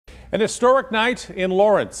An historic night in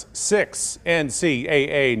Lawrence. 6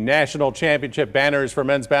 NCAA national championship banners for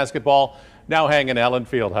men's basketball now hang in Allen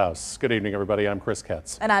Fieldhouse. Good evening, everybody. I'm Chris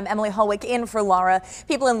Ketz. And I'm Emily Holwick in for Laura.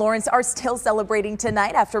 People in Lawrence are still celebrating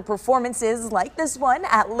tonight after performances like this one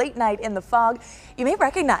at late night in the Phog. You may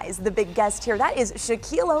recognize the big guest here. That is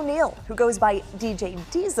Shaquille O'Neal, who goes by DJ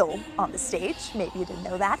Diesel on the stage. Maybe you didn't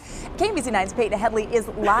know that. KBC9's Peyton Headley is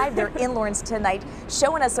live there in Lawrence tonight,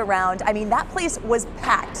 showing us around. I mean, that place was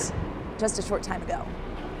packed just a short time ago.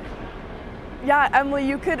 Yeah, Emily,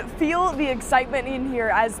 you could feel the excitement in here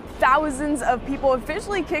as thousands of people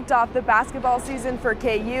officially kicked off the basketball season for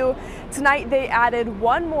KU. Tonight, they added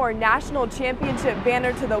one more national championship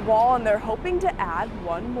banner to the wall, and they're hoping to add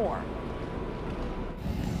one more.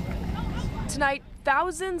 Tonight,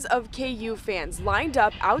 thousands of KU fans lined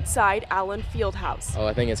up outside Allen Fieldhouse. Oh,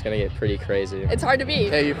 I think it's going to get pretty crazy. It's hard to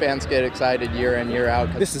beat. KU fans get excited year in, year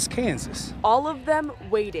out. This is Kansas. All of them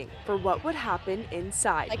waiting for what would happen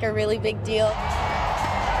inside. Like a really big deal.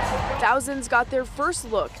 Thousands got their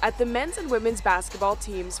first look at the men's and women's basketball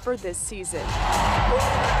teams for this season.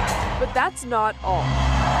 But that's not all.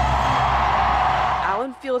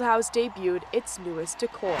 Allen Fieldhouse debuted its newest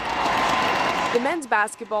decor. The men's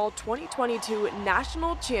basketball 2022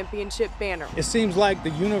 national championship banner. It seems like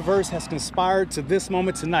the universe has conspired to this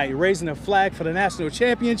moment tonight, raising a flag for the national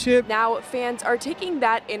championship. Now fans are taking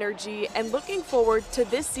that energy and looking forward to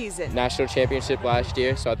this season. National championship last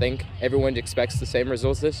year, so I think everyone expects the same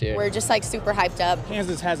results this year. We're just like super hyped up.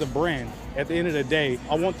 Kansas has a brand. At the end of the day,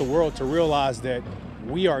 I want the world to realize that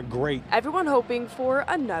we are great. Everyone hoping for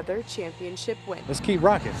another championship win. Let's keep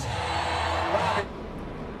rocking.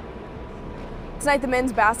 Tonight, the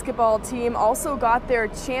men's basketball team also got their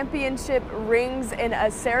championship rings in a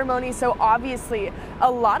ceremony, so obviously a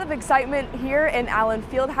lot of excitement here in Allen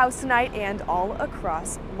Fieldhouse tonight and all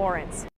across Lawrence.